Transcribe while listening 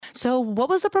So what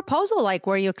was the proposal like?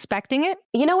 Were you expecting it?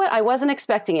 You know what? I wasn't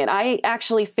expecting it. I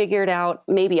actually figured out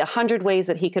maybe 100 ways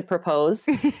that he could propose.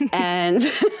 And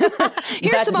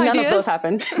Here's some none ideas. of those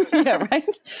happened. Yeah,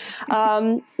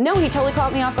 right? No, he totally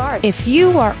caught me off guard. If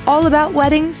you are all about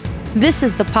weddings, this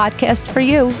is the podcast for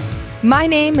you. My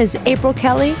name is April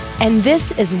Kelly, and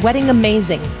this is Wedding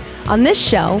Amazing. On this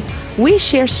show, we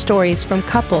share stories from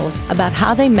couples about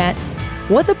how they met,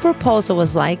 what the proposal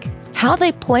was like, how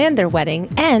they planned their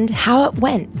wedding, and how it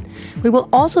went. We will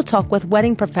also talk with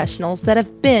wedding professionals that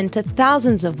have been to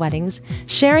thousands of weddings,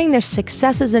 sharing their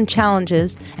successes and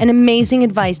challenges and amazing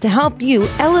advice to help you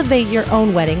elevate your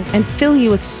own wedding and fill you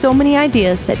with so many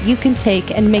ideas that you can take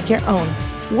and make your own.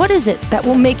 What is it that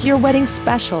will make your wedding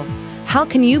special? How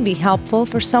can you be helpful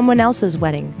for someone else's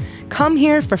wedding? Come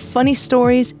here for funny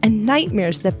stories and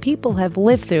nightmares that people have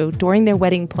lived through during their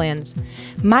wedding plans.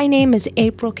 My name is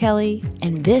April Kelly,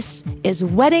 and this is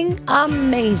Wedding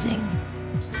Amazing.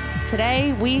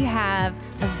 Today we have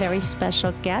a very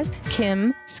special guest,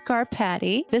 Kim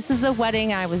Scarpati. This is a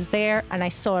wedding. I was there and I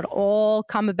saw it all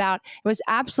come about. It was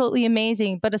absolutely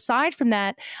amazing. But aside from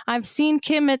that, I've seen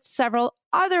Kim at several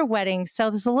other weddings. So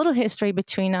there's a little history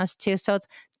between us too. So it's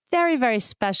very, very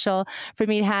special for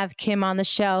me to have Kim on the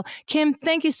show. Kim,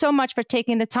 thank you so much for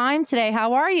taking the time today.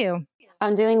 How are you?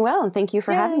 I'm doing well, and thank you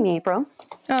for having me, April.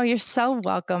 Oh, you're so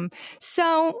welcome.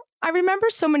 So I remember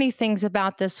so many things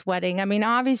about this wedding. I mean,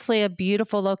 obviously a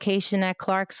beautiful location at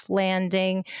Clark's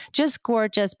Landing, just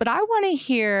gorgeous. But I want to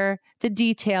hear the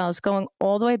details going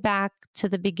all the way back to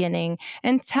the beginning.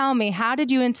 And tell me, how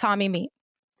did you and Tommy meet?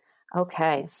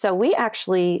 Okay, so we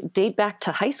actually date back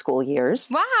to high school years.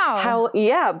 Wow.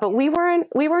 But we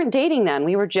weren't dating then.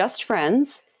 We were just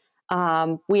friends.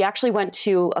 We actually went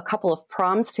to a couple of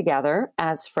proms together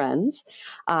as friends.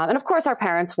 And of course, our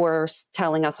parents were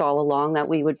telling us all along that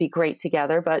we would be great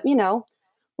together. But,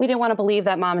 we didn't want to believe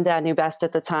that mom and dad knew best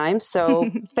at the time.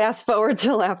 So fast forward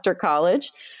till after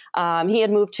college. He had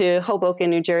moved to Hoboken,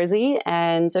 New Jersey.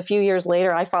 And a few years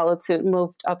later, I followed suit and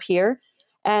moved up here.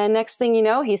 And next thing you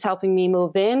know, he's helping me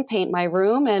move in, paint my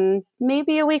room. And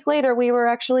maybe a week later, we were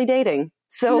actually dating.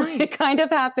 So Nice. It kind of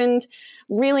happened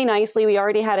really nicely. We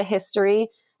already had a history.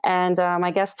 And I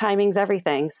guess timing's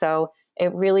everything. So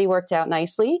it really worked out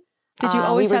nicely. Did you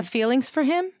always have feelings for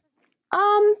him?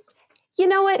 You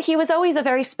know what? He was always a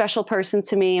very special person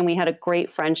to me. And we had a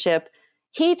great friendship.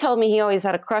 He told me he always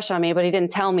had a crush on me, but he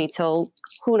didn't tell me till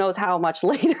who knows how much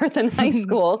later than high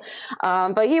school.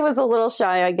 But he was a little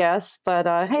shy, I guess. But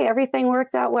hey, everything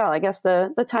worked out well. I guess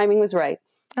the timing was right.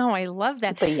 Oh, I love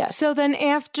that. But yes. So then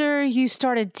after you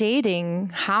started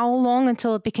dating, how long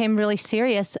until it became really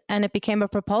serious and it became a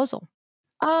proposal?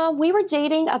 We were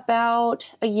dating about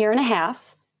a year and a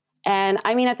half. And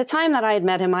I mean, at the time that I had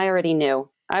met him, I already knew.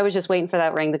 I was just waiting for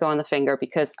that ring to go on the finger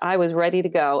because I was ready to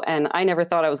go. And I never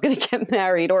thought I was going to get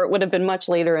married, or it would have been much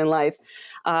later in life.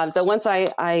 So once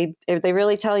if they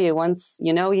really tell you, once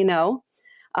you know, you know.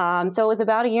 So it was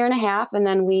about a year and a half. And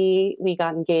then we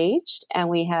got engaged and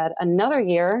we had another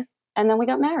year and then we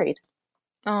got married.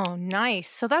 Oh, nice.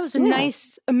 So that was a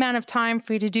nice amount of time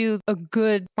for you to do a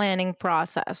good planning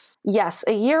process. Yes,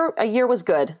 a year was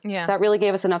good. Yeah. That really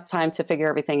gave us enough time to figure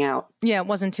everything out. Yeah, it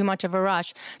wasn't too much of a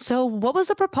rush. So what was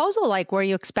the proposal like? Were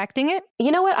you expecting it?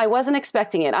 You know what? I wasn't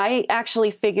expecting it. I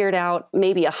actually figured out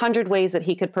maybe 100 ways that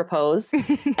he could propose.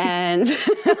 And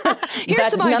Here's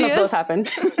some none ideas. of those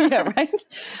happened. Yeah,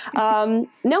 right?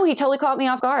 No, he totally caught me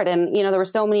off guard. And, there were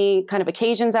so many kind of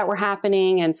occasions that were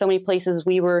happening and so many places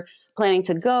we were planning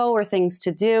to go or things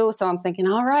to do. So I'm thinking,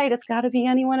 all right, it's got to be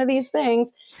any one of these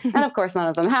things. And of course, none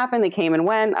of them happened. They came and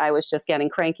went. I was just getting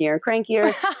crankier and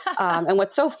crankier. And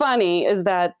what's so funny is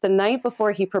that the night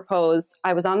before he proposed,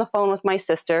 I was on the phone with my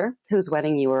sister, whose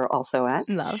wedding you were also at.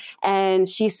 Love. And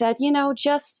she said,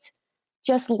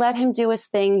 just let him do his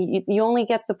thing. You only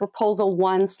get the proposal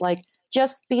once. Like,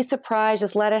 just be surprised.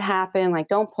 Just let it happen. Like,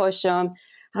 don't push him.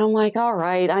 And I'm like, all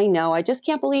right, I know. I just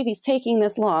can't believe he's taking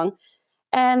this long.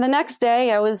 And the next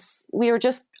day we were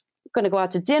just going to go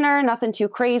out to dinner, nothing too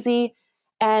crazy.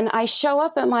 And I show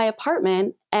up at my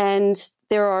apartment and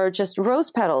there are just rose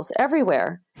petals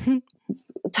everywhere,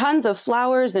 tons of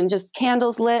flowers and just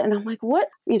candles lit. And I'm like, what?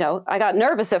 I got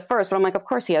nervous at first, but I'm like, of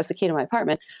course he has the key to my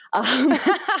apartment.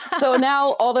 So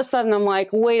now all of a sudden I'm like,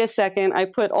 wait a second. I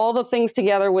put all the things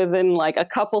together within like a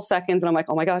couple seconds and I'm like,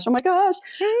 oh my gosh.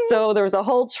 So there was a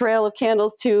whole trail of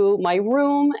candles to my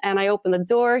room and I opened the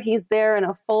door. He's there in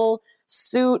a full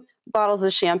suit, bottles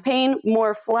of champagne,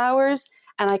 more flowers.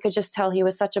 And I could just tell he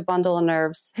was such a bundle of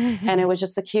nerves. And it was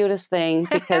just the cutest thing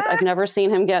because I've never seen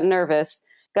him get nervous.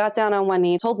 Got down on one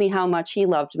knee, told me how much he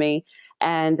loved me.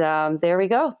 And there we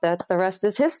go. That's the rest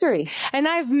is history. And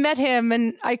I've met him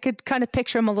and I could kind of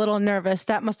picture him a little nervous.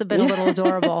 That must have been a little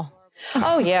adorable.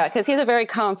 Oh yeah, because he's a very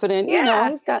confident,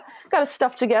 he's got his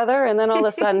stuff together, and then all of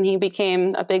a sudden he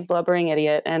became a big blubbering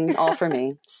idiot, and all for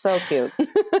me. So cute.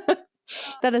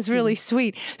 That is really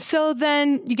sweet. So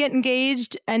then you get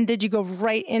engaged, and did you go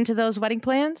right into those wedding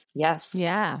plans? Yes.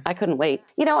 Yeah. I couldn't wait.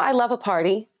 I love a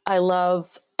party. I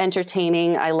love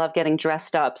entertaining. I love getting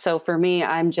dressed up. So for me,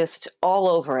 I'm just all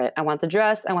over it. I want the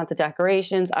dress. I want the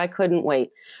decorations. I couldn't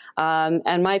wait.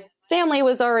 And my family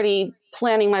was already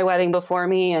planning my wedding before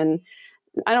me, and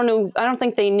I don't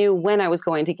think they knew when I was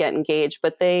going to get engaged,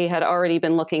 but they had already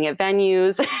been looking at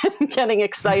venues and getting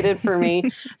excited for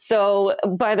me. So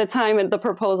by the time the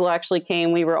proposal actually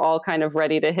came, we were all kind of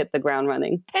ready to hit the ground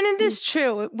running. And it is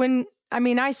true.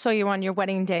 I saw you on your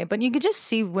wedding day, but you could just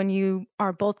see when you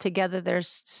are both together,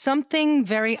 there's something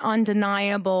very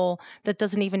undeniable that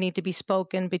doesn't even need to be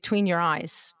spoken between your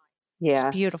eyes. Yeah.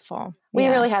 It's beautiful. We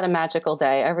really had a magical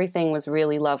day. Everything was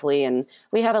really lovely. And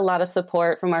we had a lot of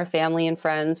support from our family and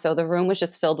friends. So the room was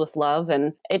just filled with love.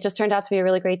 And it just turned out to be a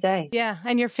really great day. Yeah.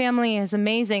 And your family is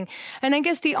amazing. And I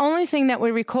guess the only thing that we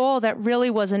recall that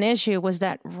really was an issue was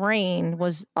that rain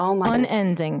was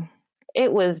unending.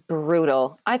 It was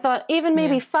brutal. I thought even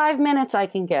maybe 5 minutes I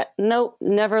can get. Nope,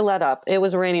 never let up. It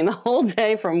was raining the whole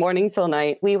day from morning till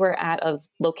night. We were at a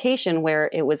location where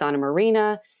it was on a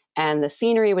marina. And the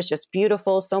scenery was just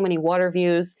beautiful, so many water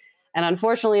views. And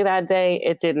unfortunately, that day,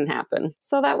 it didn't happen.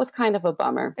 So that was kind of a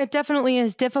bummer. It definitely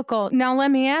is difficult. Now,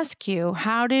 let me ask you,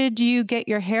 how did you get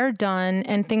your hair done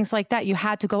and things like that? You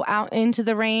had to go out into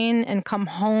the rain and come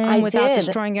home without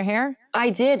destroying your hair?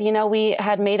 I did. We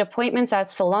had made appointments at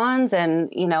salons, and,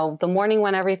 the morning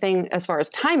when everything, as far as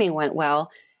timing, went well.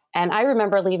 And I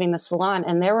remember leaving the salon,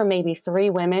 and there were maybe 3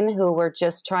 women who were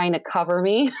just trying to cover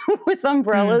me with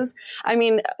umbrellas. I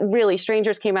mean, really,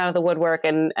 strangers came out of the woodwork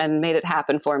and made it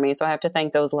happen for me. So I have to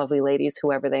thank those lovely ladies,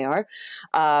 whoever they are.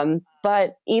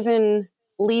 But even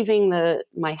leaving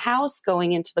my house,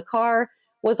 going into the car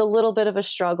was a little bit of a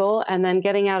struggle. And then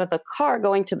getting out of the car,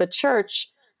 going to the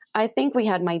church, I think we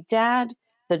had my dad,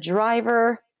 the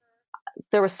driver,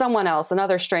 there was someone else,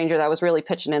 another stranger that was really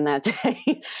pitching in that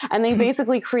day. And they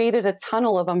basically created a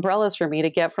tunnel of umbrellas for me to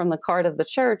get from the car to the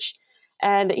church.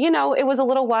 And, it was a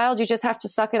little wild. You just have to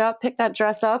suck it up, pick that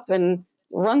dress up and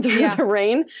run through the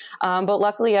rain. But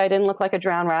luckily I didn't look like a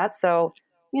drowned rat. So,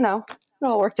 it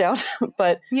all worked out.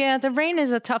 But yeah, the rain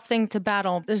is a tough thing to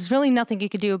battle. There's really nothing you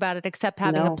could do about it except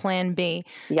having a plan B.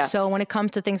 Yes. So when it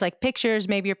comes to things like pictures,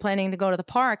 maybe you're planning to go to the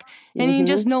park and you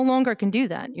just no longer can do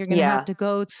that. You're going to have to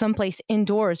go someplace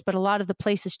indoors, but a lot of the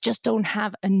places just don't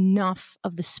have enough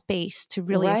of the space to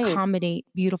really accommodate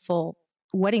beautiful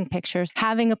wedding pictures.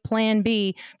 Having a plan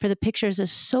B for the pictures is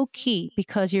so key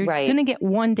because you're going to get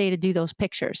one day to do those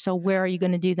pictures. So where are you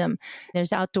going to do them?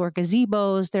 There's outdoor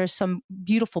gazebos. There's some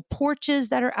beautiful porches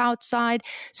that are outside.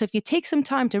 So if you take some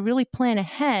time to really plan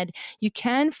ahead, you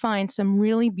can find some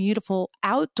really beautiful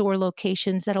outdoor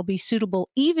locations that'll be suitable,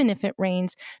 even if it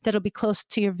rains, that'll be close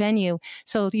to your venue.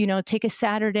 So, take a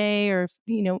Saturday or,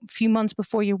 a few months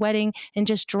before your wedding and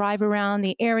just drive around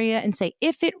the area and say,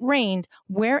 if it rained,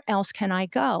 where else can I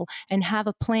go? And have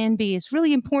a plan B is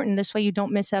really important. This way you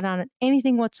don't miss out on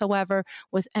anything whatsoever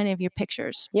with any of your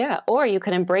pictures. Yeah. Or you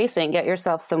could embrace it and get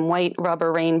yourself some white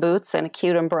rubber rain boots and a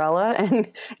cute umbrella and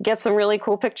get some really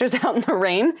cool pictures out in the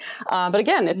rain. But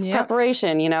again, it's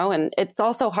preparation, and it's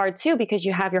also hard too, because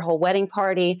you have your whole wedding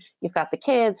party. You've got the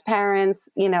kids, parents,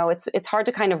 it's hard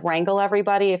to kind of wrangle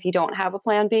everybody if you don't have a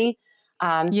plan B.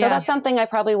 So that's something I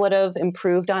probably would have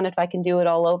improved on if I can do it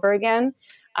all over again.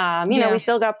 We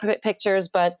still got pictures,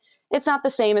 but it's not the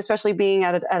same, especially being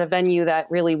at a venue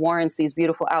that really warrants these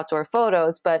beautiful outdoor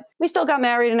photos. But we still got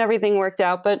married and everything worked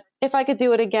out. But if I could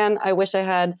do it again, I wish I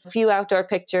had a few outdoor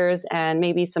pictures and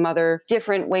maybe some other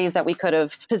different ways that we could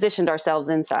have positioned ourselves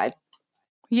inside.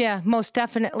 Yeah, most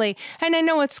definitely. And I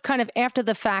know it's kind of after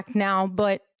the fact now,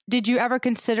 but did you ever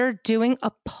consider doing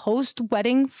a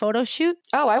post-wedding photo shoot?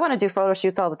 Oh, I want to do photo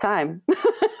shoots all the time.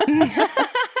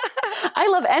 I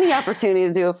love any opportunity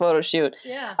to do a photo shoot.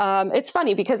 Yeah. It's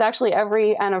funny because actually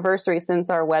every anniversary since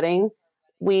our wedding,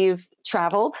 we've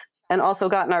traveled and also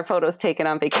gotten our photos taken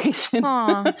on vacation.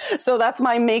 So that's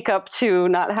my makeup to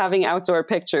not having outdoor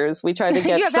pictures. We try to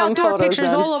get you have some outdoor photos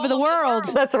pictures done. all over the world.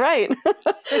 That's right.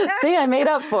 See, I made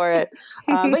up for it.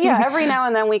 But yeah, every now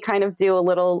and then we kind of do a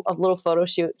little photo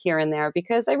shoot here and there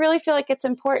because I really feel like it's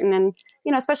important. And,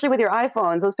 especially with your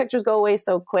iPhones, those pictures go away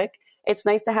so quick. It's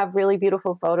nice to have really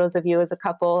beautiful photos of you as a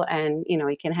couple and,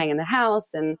 you can hang in the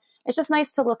house and it's just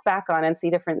nice to look back on and see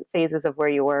different phases of where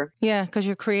you were. Yeah, because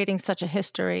you're creating such a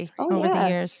history over the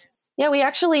years. Yeah, we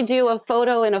actually do a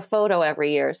photo in a photo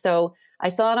every year. So I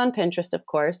saw it on Pinterest, of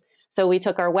course. So we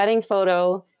took our wedding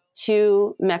photo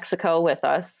to Mexico with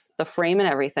us, the frame and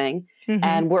everything.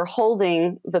 And we're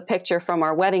holding the picture from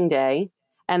our wedding day.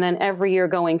 And then every year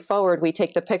going forward, we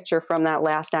take the picture from that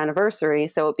last anniversary.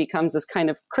 So it becomes this kind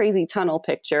of crazy tunnel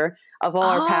picture of all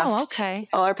our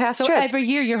past so trips. Every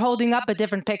year you're holding up a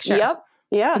different picture. Yep.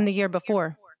 Yeah. From the year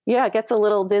before. Yeah, it gets a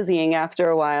little dizzying after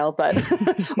a while, but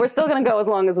we're still going to go as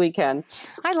long as we can.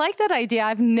 I like that idea.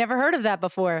 I've never heard of that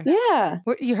before. Yeah.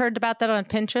 You heard about that on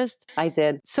Pinterest? I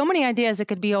did. So many ideas. It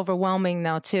could be overwhelming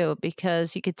though, too,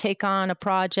 because you could take on a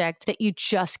project that you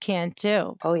just can't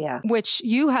do. Oh, yeah. Which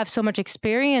you have so much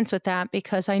experience with that,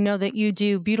 because I know that you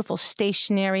do beautiful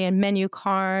stationery and menu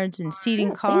cards and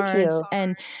seating cards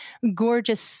and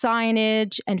gorgeous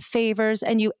signage and favors,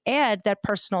 and you add that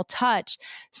personal touch.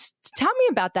 Tell me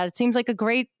about that. It seems like a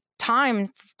great time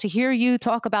to hear you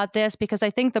talk about this, because I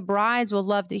think the brides will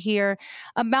love to hear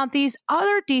about these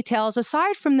other details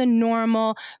aside from the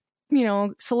normal,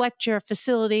 select your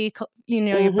facility,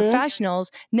 your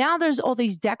professionals. Now there's all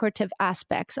these decorative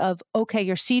aspects of, okay,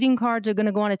 your seating cards are going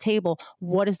to go on a table.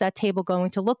 What is that table going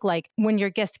to look like? When your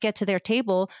guests get to their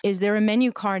table, is there a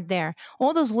menu card there?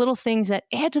 All those little things that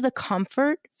add to the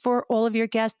comfort for all of your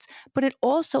guests, but it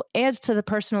also adds to the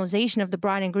personalization of the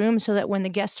bride and groom so that when the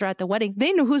guests are at the wedding,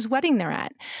 they know whose wedding they're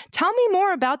at. Tell me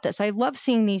more about this. I love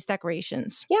seeing these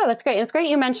decorations. Yeah, that's great. It's great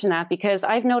you mentioned that, because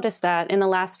I've noticed that in the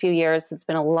last few years, it's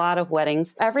been a lot of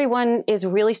weddings. Everyone is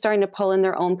really starting to pull in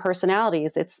their own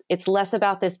personalities. It's less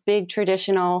about this big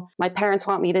traditional, my parents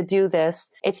want me to do this.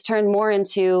 It's turned more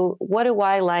into, what do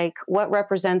I like? What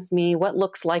represents me? What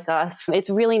looks like us? It's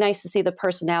really nice to see the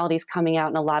personalities coming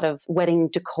out in a lot of wedding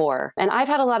decor. And I've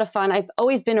had a lot of fun. I've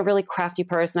always been a really crafty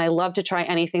person. I love to try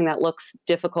anything that looks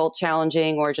difficult,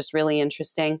 challenging, or just really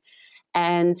interesting.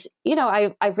 And,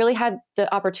 I've really had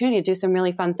the opportunity to do some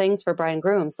really fun things for bride and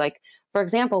grooms. Like, for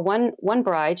example, one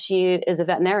bride, she is a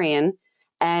veterinarian,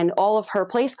 and all of her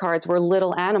place cards were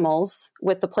little animals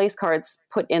with the place cards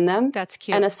put in them. That's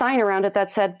cute. And a sign around it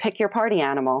that said, pick your party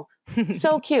animal.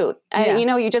 So cute. And,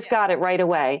 you just got it right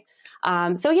away.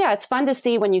 It's fun to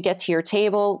see when you get to your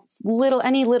table,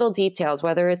 any little details,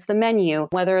 whether it's the menu,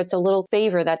 whether it's a little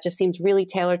favor that just seems really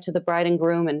tailored to the bride and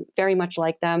groom and very much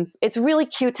like them. It's really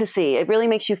cute to see. It really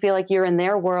makes you feel like you're in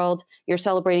their world, you're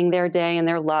celebrating their day and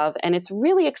their love. And it's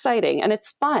really exciting and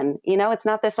it's fun. It's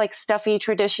not this like stuffy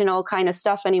traditional kind of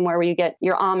stuff anymore where you get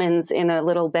your almonds in a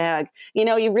little bag.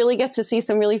 You really get to see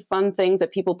some really fun things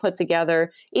that people put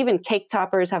together. Even cake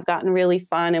toppers have gotten really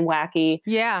fun and wacky.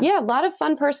 Yeah, a lot of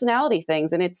fun personality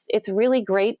things. And it's really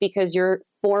great because you're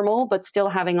formal, but still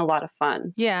having a lot of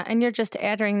fun. Yeah. And you're just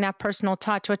adding that personal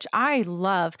touch, which I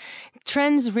love.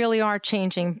 Trends really are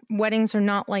changing. Weddings are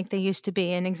not like they used to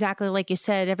be. And exactly like you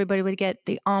said, everybody would get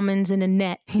the almonds in a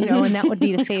net, and that would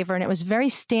be the favor. And it was very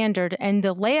standard. And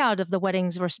the layout of the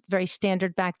weddings were very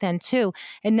standard back then too.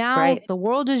 And now the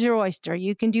world is your oyster.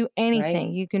 You can do anything.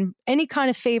 Right. You can, any kind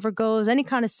of favor goes, any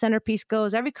kind of centerpiece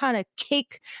goes, every kind of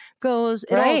cake goes,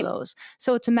 it all goes.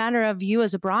 So it's a matter of you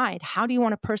as a bride. How do you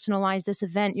want to personalize this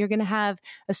event? You're going to have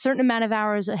a certain amount of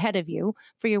hours ahead of you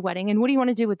for your wedding. And what do you want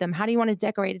to do with them? How do you want to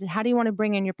decorate it? How do you want to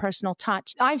bring in your personal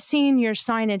touch? I've seen your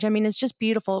signage. I mean, it's just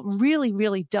beautiful. It really,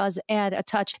 really does add a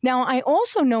touch. Now, I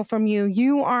also know from you,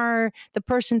 you are the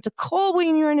person to call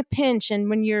when you're in a pinch and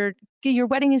when your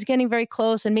wedding is getting very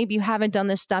close and maybe you haven't done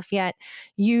this stuff yet.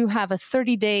 You have a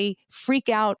 30-day freak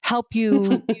out, help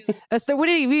you. What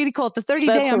do you call it? The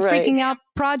 30-day I'm freaking out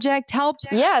project help.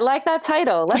 Yeah, I like that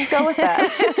title. Let's go with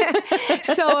that.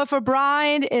 So if a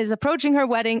bride is approaching her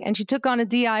wedding and she took on a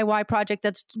DIY project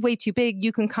that's way too big,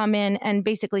 you can come in and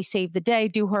basically save the day,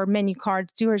 do her menu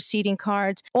cards, do her seating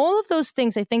cards. All of those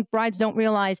things I think brides don't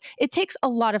realize. It takes a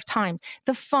lot of time.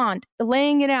 The font,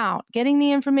 laying it out, getting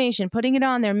the information, putting it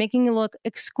on there, making it look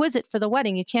exquisite for the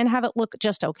wedding. You can't have it look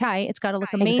just okay. It's got to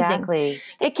look amazing. Exactly.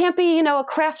 It can't be, a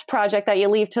craft project that you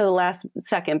leave to the last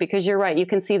second, because you're right. You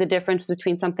can see the difference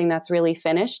between something that's really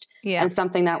finished and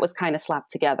something that was kind of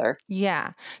slapped together.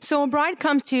 Yeah. So a bride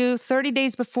comes to you 30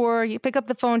 days before, you pick up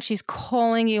the phone, she's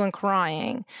calling you and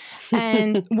crying.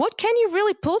 And what can you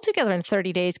really pull together in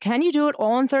 30 days? Can you do it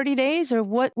all in 30 days or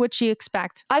what would she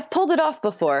expect? I've pulled it off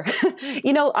before.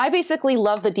 I basically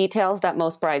love the details that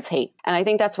most brides hate. And I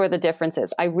think that's where the difference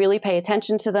is. I really pay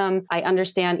attention to them. I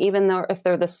understand, even though if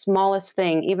they're the smallest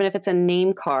thing, even if it's a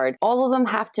name card, all of them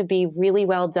have to be really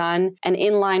well done and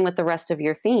in line with the rest of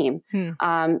your theme.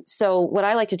 So what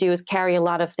I like to do is carry a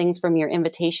lot of things from your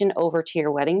invitation over to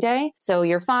your wedding day. So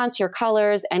your fonts, your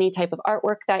colors, any type of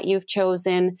artwork that you've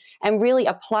chosen, and really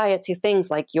apply it to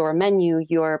things like your menu,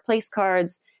 your place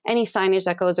cards, any signage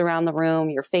that goes around the room,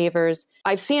 your favors.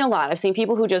 I've seen a lot. I've seen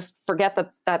people who just forget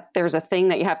that there's a thing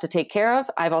that you have to take care of.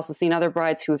 I've also seen other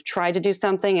brides who have tried to do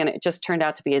something and it just turned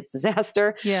out to be a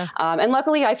disaster. Yeah. And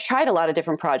luckily, I've tried a lot of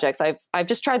different projects. I've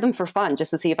just tried them for fun,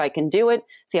 just to see if I can do it,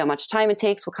 see how much time it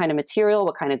takes, what kind of material,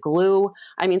 what kind of glue.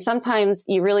 I mean, sometimes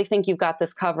you really think you've got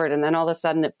this covered and then all of a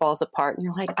sudden it falls apart and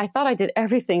you're like, I thought I did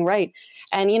everything right.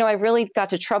 And, I really got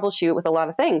to troubleshoot with a lot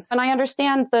of things. And I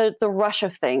understand the rush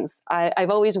of things. I've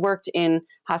always worked in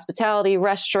hospitality,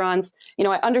 restaurants.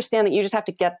 I understand that you just have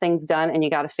to get things done and you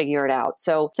got to figure it out.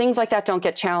 So things like that don't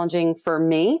get challenging for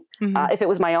me. If it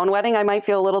was my own wedding, I might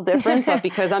feel a little different, but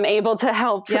because I'm able to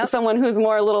help someone who's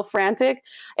more a little frantic,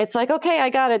 it's like, okay, I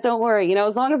got it. Don't worry.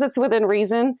 As long as it's within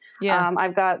reason,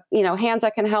 I've got, hands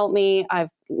that can help me. I've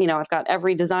got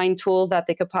every design tool that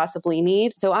they could possibly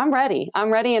need. So I'm ready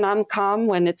and I'm calm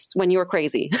when you're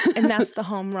crazy. And that's the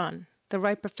home run. The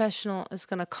right professional is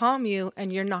going to calm you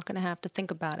and you're not going to have to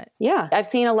think about it. Yeah. I've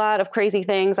seen a lot of crazy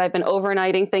things. I've been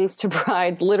overnighting things to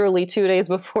brides literally 2 days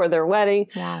before their wedding.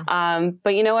 Wow.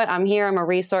 But you know what? I'm here. I'm a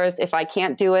resource. If I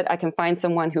can't do it, I can find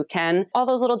someone who can. All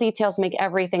those little details make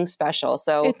everything special.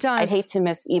 So it does. I'd hate to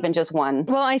miss even just one.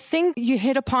 Well, I think you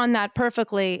hit upon that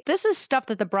perfectly. This is stuff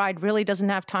that the bride really doesn't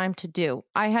have time to do.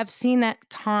 I have seen that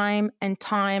time and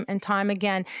time and time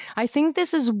again. I think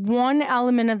this is one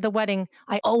element of the wedding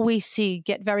I always see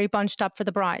get very bunched up for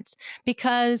the brides,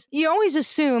 because you always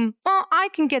assume, well, I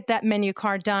can get that menu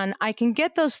card done. I can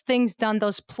get those things done,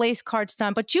 those place cards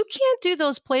done, but you can't do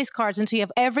those place cards until you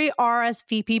have every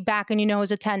RSVP back and you know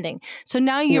who's attending. So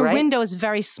now your window is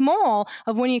very small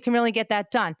of when you can really get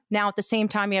that done. Now, at the same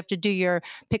time, you have to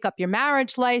pick up your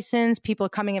marriage license, people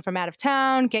coming in from out of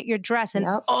town, get your dress, and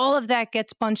all of that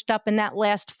gets bunched up in that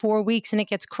last 4 weeks and it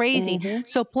gets crazy.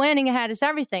 So planning ahead is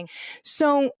everything.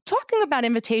 So talking about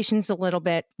invitations a little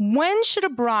bit, when should a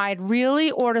bride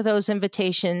really order those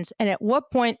invitations and at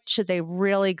what point should they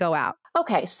really go out?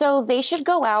 Okay, so they should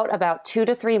go out about 2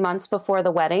 to 3 months before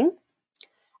the wedding.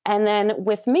 And then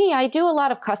with me, I do a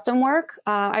lot of custom work.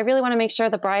 I really want to make sure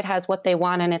the bride has what they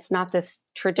want and it's not this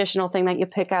traditional thing that you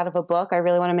pick out of a book. I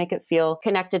really want to make it feel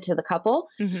connected to the couple.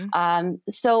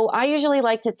 So I usually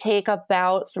like to take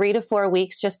about 3 to 4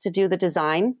 weeks just to do the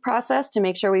design process to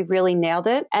make sure we've really nailed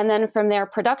it. And then from there,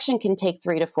 production can take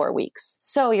 3 to 4 weeks.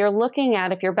 So you're looking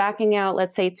at, if you're backing out,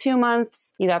 let's say 2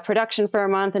 months, you got production for a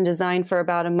month and design for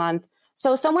about a month.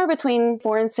 So somewhere between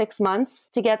 4 and 6 months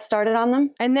to get started on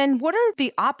them. And then what are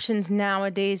the options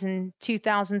nowadays in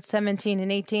 2017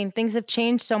 and 18? Things have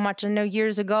changed so much. I know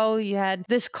years ago you had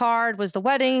this card was the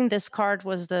wedding, this card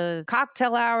was the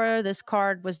cocktail hour, this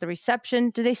card was the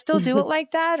reception. Do they still do it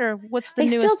like that, or what's the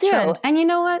newest still do. trend? And you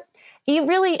know what? You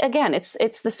really, again,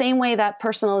 it's the same way that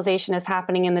personalization is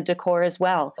happening in the decor as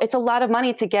well. It's a lot of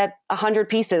money to get 100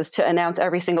 pieces to announce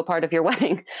every single part of your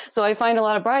wedding. So I find a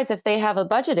lot of brides, if they have a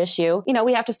budget issue,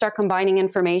 we have to start combining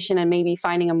information and maybe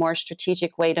finding a more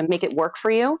strategic way to make it work for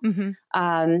you.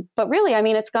 But really, I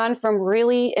mean, it's gone from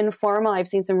really informal. I've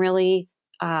seen some really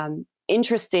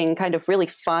interesting, kind of really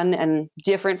fun and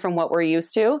different from what we're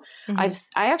used to. I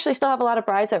actually still have a lot of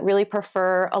brides that really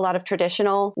prefer a lot of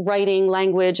traditional writing,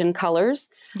 language, and colors.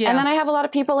 And then I have a lot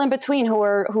of people in between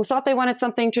who thought they wanted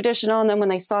something traditional, and then when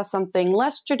they saw something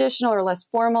less traditional or less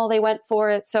formal, they went for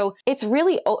it. So it's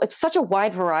such a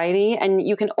wide variety, and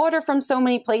you can order from so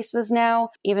many places now.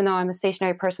 Even though I'm a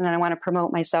stationary person and I want to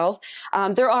promote myself,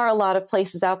 there are a lot of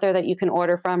places out there that you can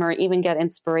order from or even get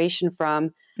inspiration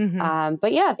from.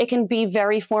 But yeah, it can be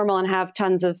very formal and have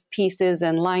tons of pieces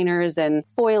and liners and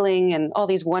foiling and all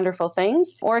these wonderful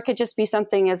things. Or it could just be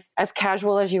something as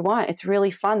casual as you want. It's really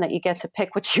fun that you get to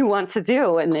pick what you want to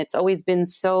do. And it's always been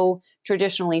so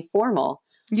traditionally formal.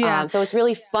 So it's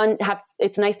really fun.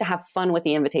 It's nice to have fun with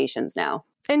the invitations now.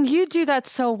 And you do that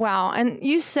so well. And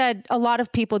you said a lot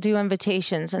of people do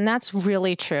invitations, and that's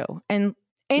really true. And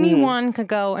anyone could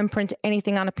go and print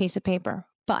anything on a piece of paper.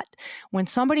 But when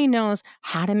somebody knows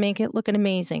how to make it look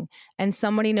amazing and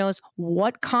somebody knows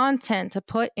what content to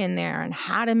put in there and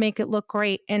how to make it look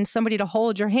great and somebody to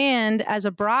hold your hand as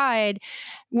a bride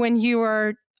when you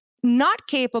are not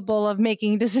capable of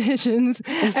making decisions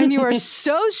and you are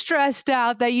so stressed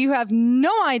out that you have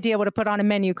no idea what to put on a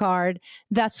menu card,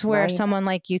 that's where someone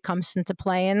like you comes into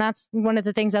play. And that's one of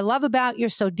the things I love about you're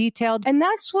so detailed. And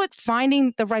that's what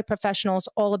finding the right professional is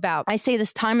all about. I say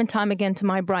this time and time again to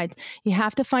my brides. You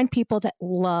have to find people that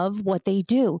love what they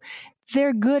do.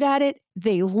 They're good at it.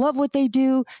 they love what they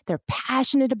do, they're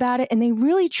passionate about it, and they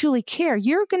really truly care,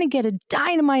 you're going to get a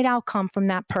dynamite outcome from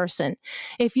that person.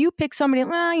 If you pick somebody,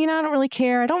 well, I don't really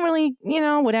care. I don't really,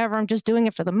 whatever. I'm just doing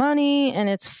it for the money and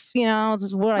it's, this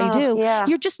is what I do. Yeah.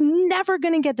 You're just never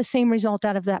going to get the same result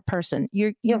out of that person.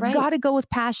 You've right. got to go with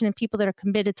passion and people that are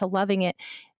committed to loving it.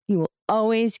 You will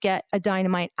always get a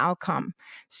dynamite outcome.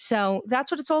 So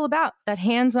that's what it's all about, that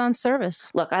hands-on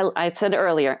service. Look, I said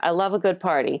earlier, I love a good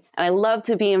party, and I love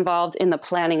to be involved in the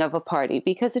planning of a party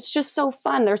because it's just so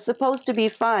fun. They're supposed to be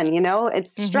fun,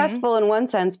 It's stressful in one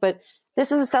sense, but this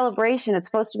is a celebration. It's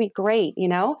supposed to be great,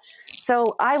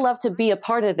 So I love to be a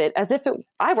part of it as if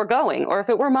I were going or if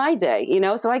it were my day,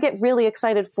 So I get really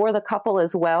excited for the couple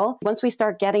as well. Once we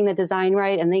start getting the design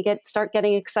right and they start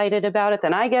getting excited about it,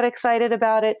 then I get excited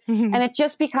about it. And it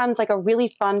just becomes like a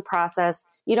really fun process.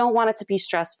 You don't want it to be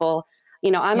stressful.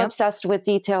 I'm obsessed with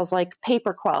details like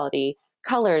paper quality,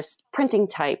 colors, printing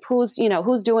type, who's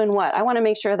doing what. I want to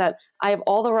make sure that I have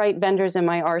all the right vendors in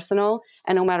my arsenal,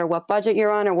 and no matter what budget you're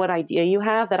on or what idea you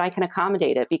have, that I can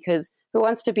accommodate it, because who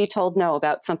wants to be told no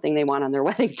about something they want on their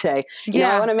wedding day?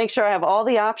 I want to make sure I have all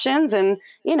the options, and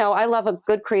I love a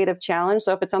good creative challenge.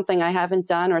 So if it's something I haven't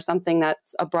done or something that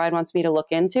a bride wants me to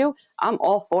look into, I'm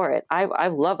all for it. I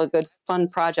love a good fun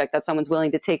project that someone's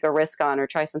willing to take a risk on or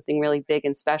try something really big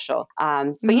and special.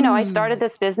 But I started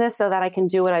this business so that I can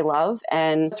do what I love,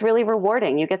 and it's really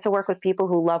rewarding. You get to work with people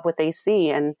who love what they see.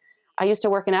 And I used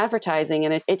to work in advertising,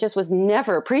 and it just was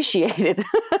never appreciated.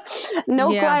 No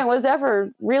client was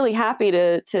ever really happy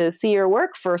to see your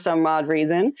work for some odd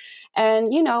reason.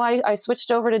 And, I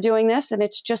switched over to doing this, and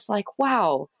it's just like,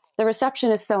 wow, the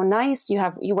reception is so nice.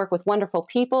 You work with wonderful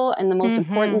people in the most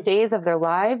important days of their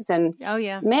lives. And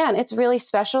man, it's really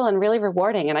special and really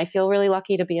rewarding. And I feel really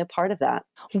lucky to be a part of that.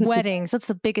 Weddings, that's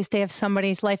the biggest day of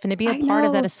somebody's life. And to be a part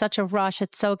of that is such a rush.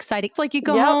 It's so exciting. It's like you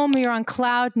go home, you're on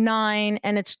cloud 9,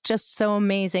 and it's just so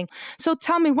amazing. So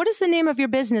tell me, what is the name of your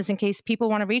business in case people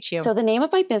want to reach you? So the name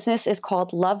of my business is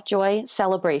called Lovejoy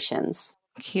Celebrations.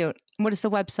 Cute. What is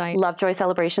the website?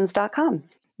 LovejoyCelebrations.com.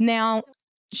 Now,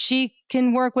 she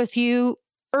can work with you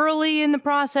early in the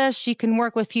process. She can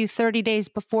work with you 30 days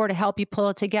before to help you pull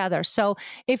it together. So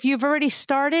if you've already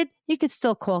started, you could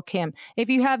still call Kim. If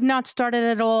you have not started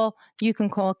at all, you can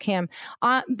call Kim.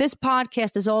 This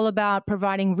podcast is all about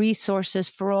providing resources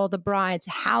for all the brides.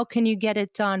 How can you get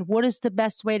it done? What is the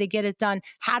best way to get it done?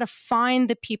 How to find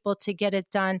the people to get it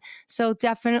done. So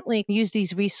definitely use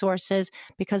these resources,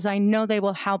 because I know they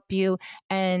will help you,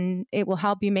 and it will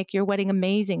help you make your wedding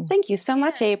amazing. Thank you so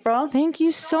much, April. Thank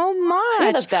you so much.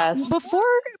 You're the best.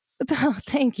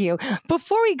 Thank you.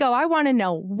 Before we go, I want to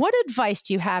know, what advice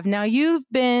do you have? Now, you've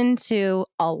been to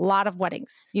a lot of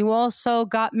weddings. You also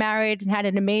got married and had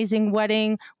an amazing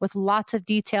wedding with lots of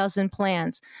details and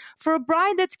plans. For a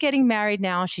bride that's getting married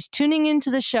now, she's tuning into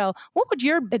the show, what would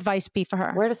your advice be for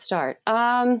her? Where to start?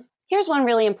 Here's one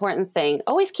really important thing.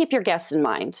 Always keep your guests in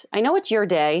mind. I know it's your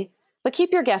day, but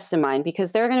keep your guests in mind,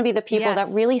 because they're going to be the people that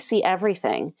really see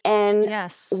everything. And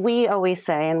we always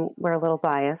say, and we're a little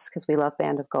biased because we love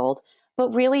Band of Gold,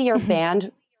 but really your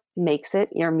band makes it.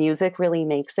 Your music really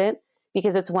makes it,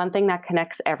 because it's one thing that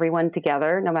connects everyone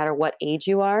together, no matter what age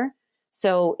you are.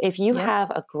 So if you have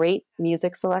a great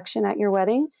music selection at your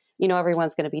wedding,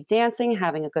 everyone's going to be dancing,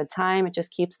 having a good time. It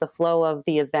just keeps the flow of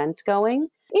the event going.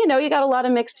 You got a lot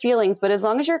of mixed feelings, but as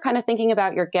long as you're kind of thinking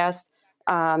about your guest,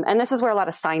 and this is where a lot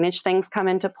of signage things come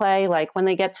into play. Like when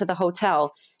they get to the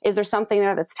hotel, is there something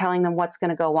there that's telling them what's going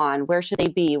to go on? Where should they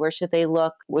be? Where should they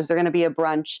look? Was there going to be a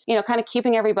brunch? Kind of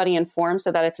keeping everybody informed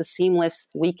so that it's a seamless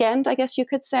weekend, I guess you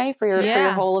could say, for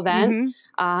your whole event.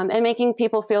 And making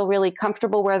people feel really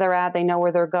comfortable where they're at. They know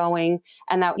where they're going,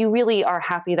 and that you really are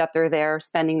happy that they're there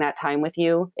spending that time with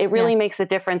you. It really makes a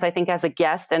difference, I think, as a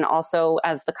guest and also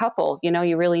as the couple.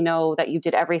 You really know that you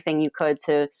did everything you could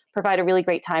to provide a really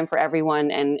great time for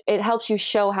everyone. And it helps you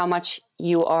show how much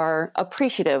you are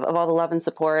appreciative of all the love and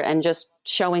support and just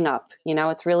showing up.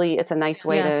 It's a nice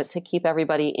way to keep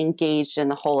everybody engaged in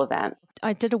the whole event.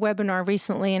 I did a webinar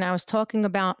recently, and I was talking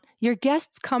about your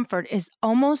guests' comfort is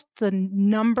almost the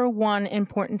number one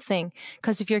important thing.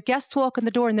 Because if your guests walk in the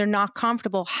door and they're not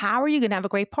comfortable, how are you going to have a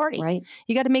great party? Right.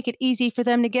 You got to make it easy for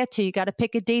them to get to. You got to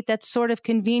pick a date that's sort of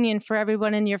convenient for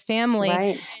everyone in your family.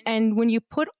 Right. And when you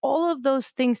put all of those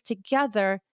things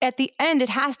together, at the end, it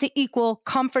has to equal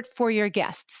comfort for your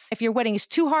guests. If your wedding is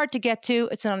too hard to get to,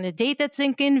 it's on a date that's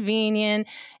inconvenient,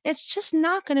 it's just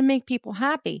not going to make people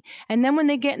happy. And then when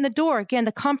they get in the door, again,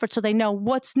 the comfort, so they know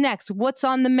what's next, what's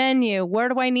on the menu, where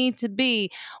do I need to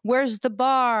be, where's the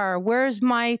bar, where's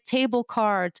my table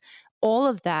cards, all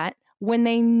of that when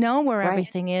they know where Right.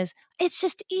 everything is, it's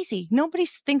just easy.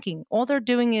 Nobody's thinking. All they're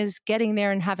doing is getting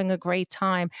there and having a great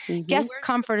time. Mhm. Guest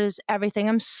comfort is everything.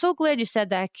 I'm so glad you said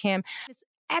that, Kim. It's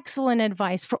excellent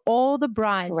advice for all the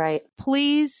brides. Right.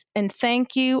 Please and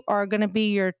thank you are going to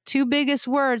be your two biggest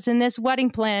words in this wedding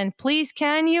plan. Please,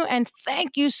 can you, and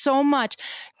thank you so much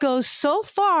goes so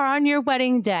far on your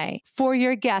wedding day for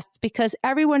your guests, because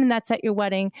everyone that's at your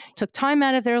wedding took time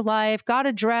out of their life, got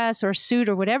a dress or suit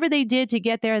or whatever they did to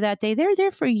get there that day. They're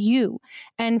there for you.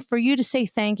 And for you to say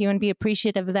thank you and be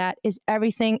appreciative of that is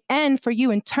everything. And for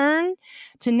you in turn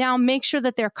to now make sure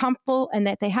that they're comfortable and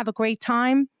that they have a great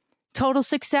time. Total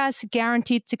success,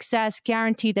 guaranteed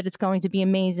that it's going to be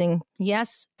amazing.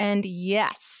 Yes and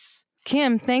yes.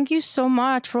 Kim, thank you so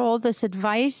much for all this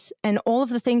advice and all of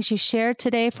the things you shared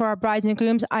today for our brides and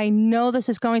grooms. I know this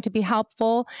is going to be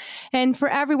helpful. And for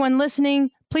everyone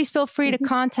listening, please feel free to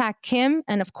contact Kim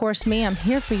and, of course, me. I'm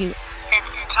here for you.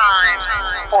 It's time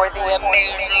for the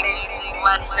Amazing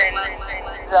Lesson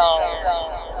Zone.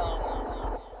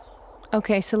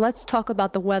 Okay, so let's talk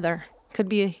about the weather. Could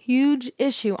be a huge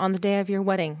issue on the day of your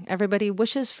wedding. Everybody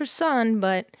wishes for sun,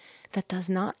 but that does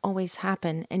not always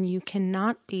happen, and you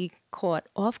cannot be caught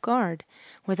off guard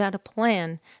without a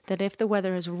plan that if the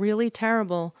weather is really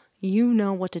terrible, you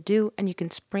know what to do and you can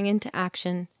spring into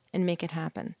action and make it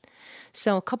happen.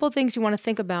 So a couple of things you want to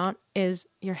think about is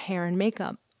your hair and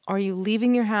makeup. Are you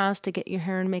leaving your house to get your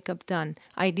hair and makeup done?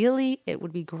 Ideally, it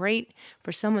would be great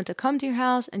for someone to come to your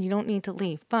house and you don't need to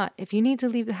leave. But if you need to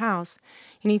leave the house,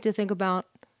 you need to think about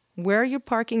where you're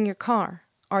parking your car.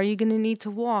 Are you going to need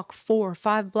to walk 4 or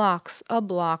 5 blocks, a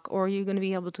block, or are you going to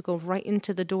be able to go right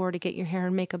into the door to get your hair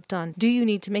and makeup done? Do you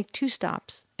need to make 2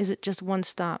 stops? Is it just 1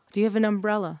 stop? Do you have an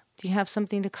umbrella? Do you have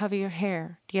something to cover your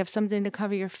hair? Do you have something to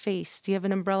cover your face? Do you have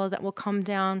an umbrella that will come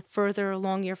down further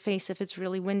along your face if it's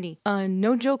really windy?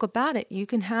 No joke about it. You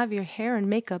can have your hair and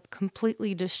makeup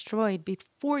completely destroyed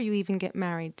before you even get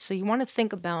married. So you want to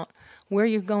think about where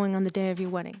you're going on the day of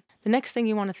your wedding. The next thing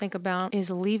you want to think about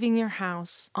is leaving your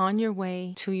house on your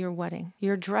way to your wedding.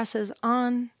 Your dress is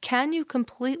on. Can you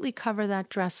completely cover that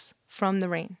dress from the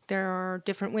rain? There are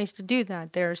different ways to do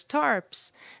that. There's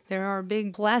tarps. There are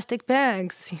big plastic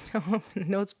bags. I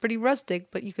know it's pretty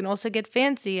rustic, but you can also get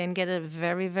fancy and get a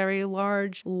very, very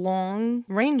large, long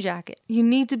rain jacket. You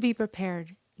need to be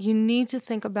prepared. You need to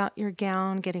think about your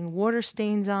gown, getting water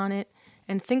stains on it,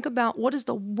 and think about what is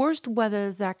the worst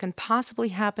weather that can possibly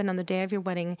happen on the day of your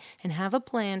wedding and have a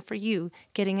plan for you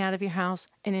getting out of your house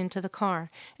and into the car,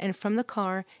 and from the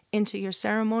car into your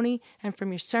ceremony, and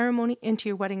from your ceremony into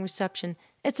your wedding reception.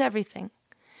 It's everything.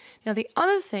 Now, the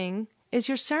other thing is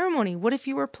your ceremony. What if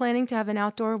you were planning to have an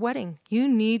outdoor wedding? You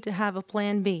need to have a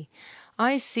plan B.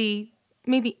 I see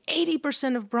maybe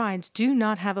 80% of brides do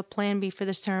not have a plan B for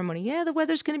the ceremony. Yeah, the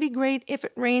weather's going to be great. If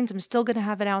it rains, I'm still going to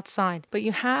have it outside. But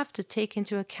you have to take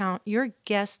into account your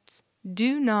guests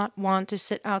do not want to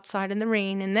sit outside in the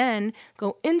rain and then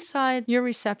go inside your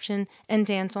reception and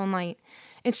dance all night.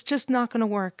 It's just not going to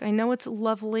work. I know it's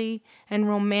lovely and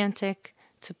romantic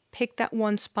to pick that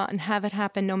one spot and have it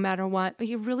happen no matter what, but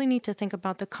you really need to think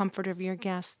about the comfort of your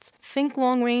guests. Think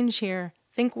long range here.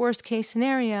 Think worst case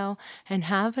scenario and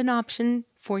have an option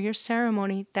for your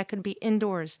ceremony that could be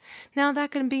indoors. Now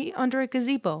that can be under a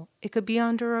gazebo. It could be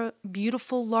under a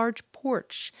beautiful large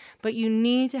porch, but you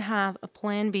need to have a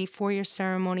plan B for your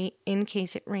ceremony in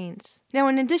case it rains. Now,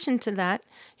 in addition to that,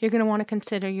 you're going to want to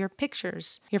consider your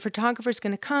pictures. Your photographer's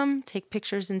going to come, take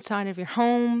pictures inside of your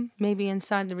home, maybe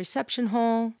inside the reception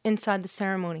hall, inside the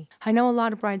ceremony. I know a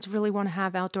lot of brides really want to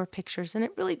have outdoor pictures, and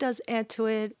it really does add to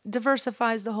it,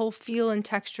 diversifies the whole feel and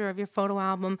texture of your photo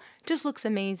album, just looks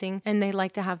amazing, and they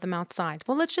like to have them outside.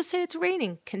 Well, let's just say it's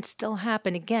raining. Can still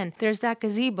happen. Again, there's that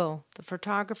gazebo. The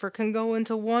photographer can go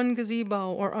into one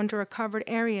gazebo or under a covered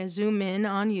area, zoom in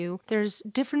on you. There's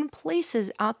different places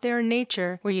out there in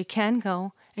nature where you can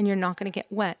go and you're not going to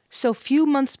get wet. So a few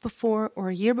months before or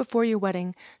a year before your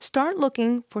wedding, start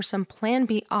looking for some plan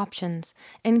B options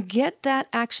and get that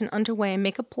action underway and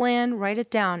make a plan, write it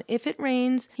down. If it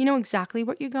rains, you know exactly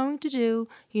what you're going to do.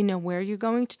 You know where you're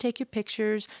going to take your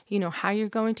pictures. You know how you're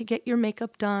going to get your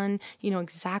makeup done. You know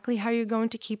exactly how you're going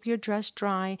to keep your dress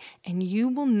dry, and you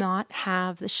will not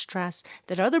have the stress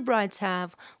that other brides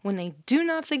have when they do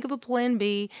not think of a plan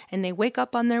B and they wake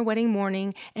up on their wedding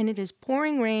morning and it is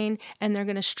pouring rain and they're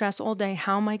going to stress all day.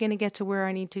 How am I going to get to where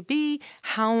I need to be?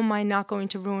 How am I not going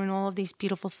to ruin all of these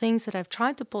beautiful things that I've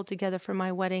tried to pull together for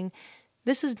my wedding?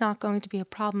 This is not going to be a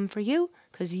problem for you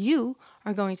because you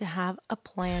are going to have a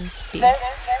plan B.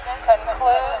 This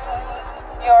concludes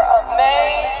your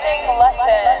amazing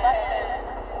lesson.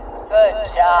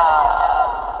 Good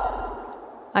job.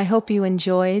 I hope you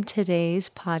enjoyed today's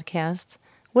podcast.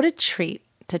 What a treat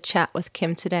to chat with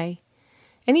Kim today.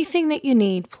 Anything that you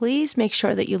need, please make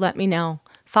sure that you let me know.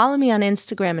 Follow me on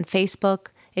Instagram and Facebook.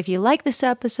 If you like this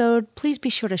episode, please be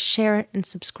sure to share it and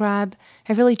subscribe.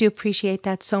 I really do appreciate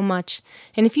that so much.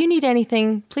 And if you need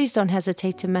anything, please don't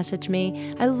hesitate to message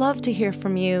me. I love to hear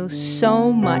from you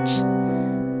so much.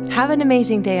 Have an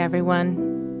amazing day, everyone.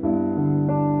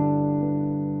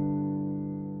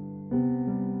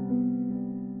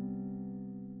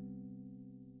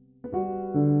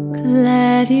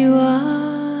 Glad you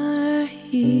are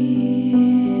here.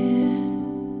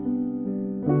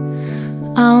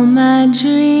 All my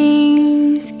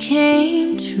dreams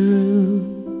came true.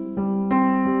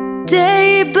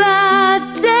 Day by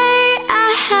day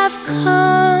I have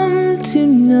come to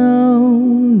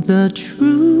know the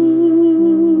truth.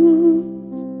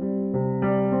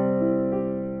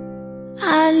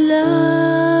 I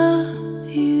love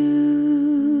you.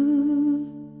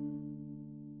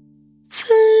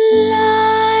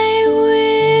 Fly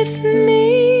with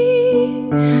me,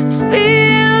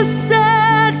 feel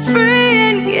set free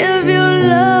and give your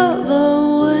love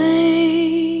away,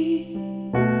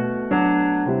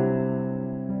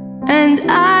 and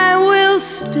I will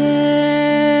stay,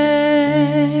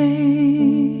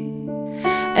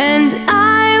 and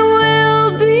I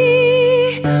will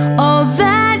be all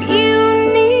that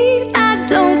you need. I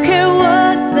don't care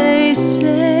what they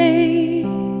say.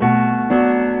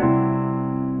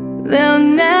 They'll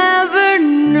never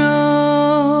know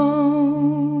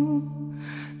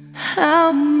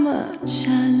how much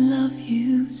I love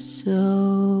you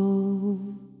so.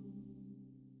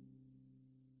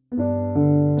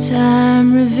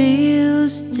 Time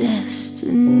reveals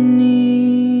destiny.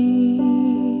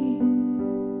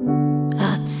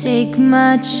 I'll take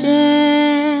my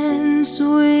chance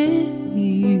with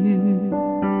you.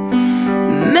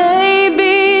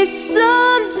 Maybe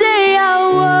someday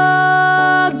I'll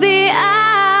walk the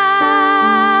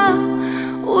aisle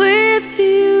with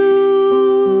you.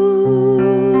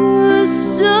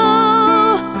 So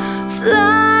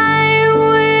fly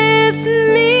with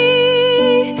me,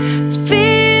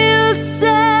 feel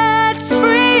set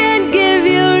free and give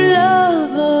your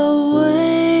love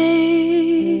away,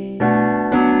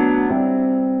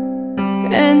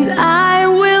 and I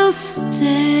will stay,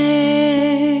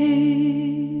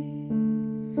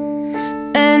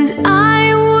 and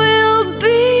I will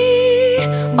be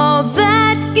all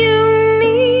that you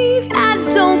need. I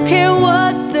don't care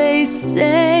what they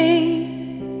say.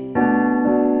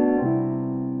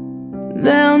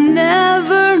 They'll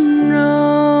never know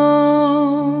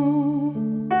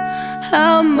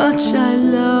how much I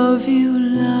love you,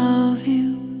 love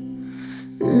you,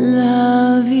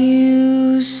 love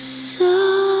you so.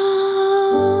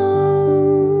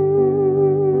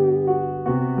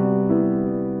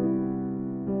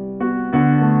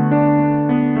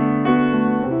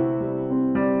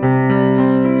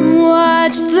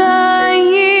 Watch the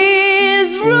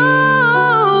years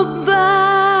roll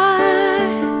by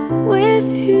with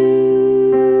you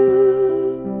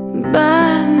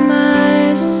by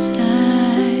my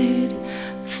side.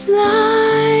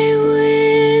 Fly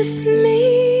with me,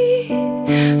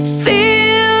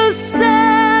 feel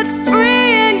set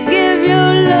free and give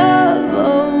your love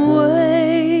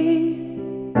away,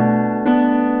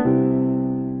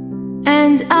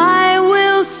 and I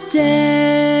will stay,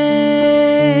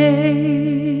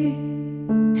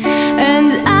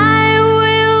 and I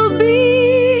will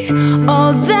be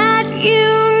all that you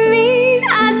need.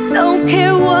 I don't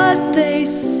care what they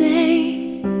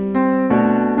say.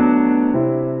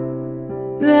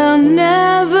 They'll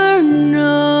never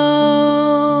know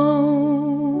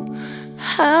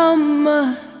how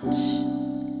much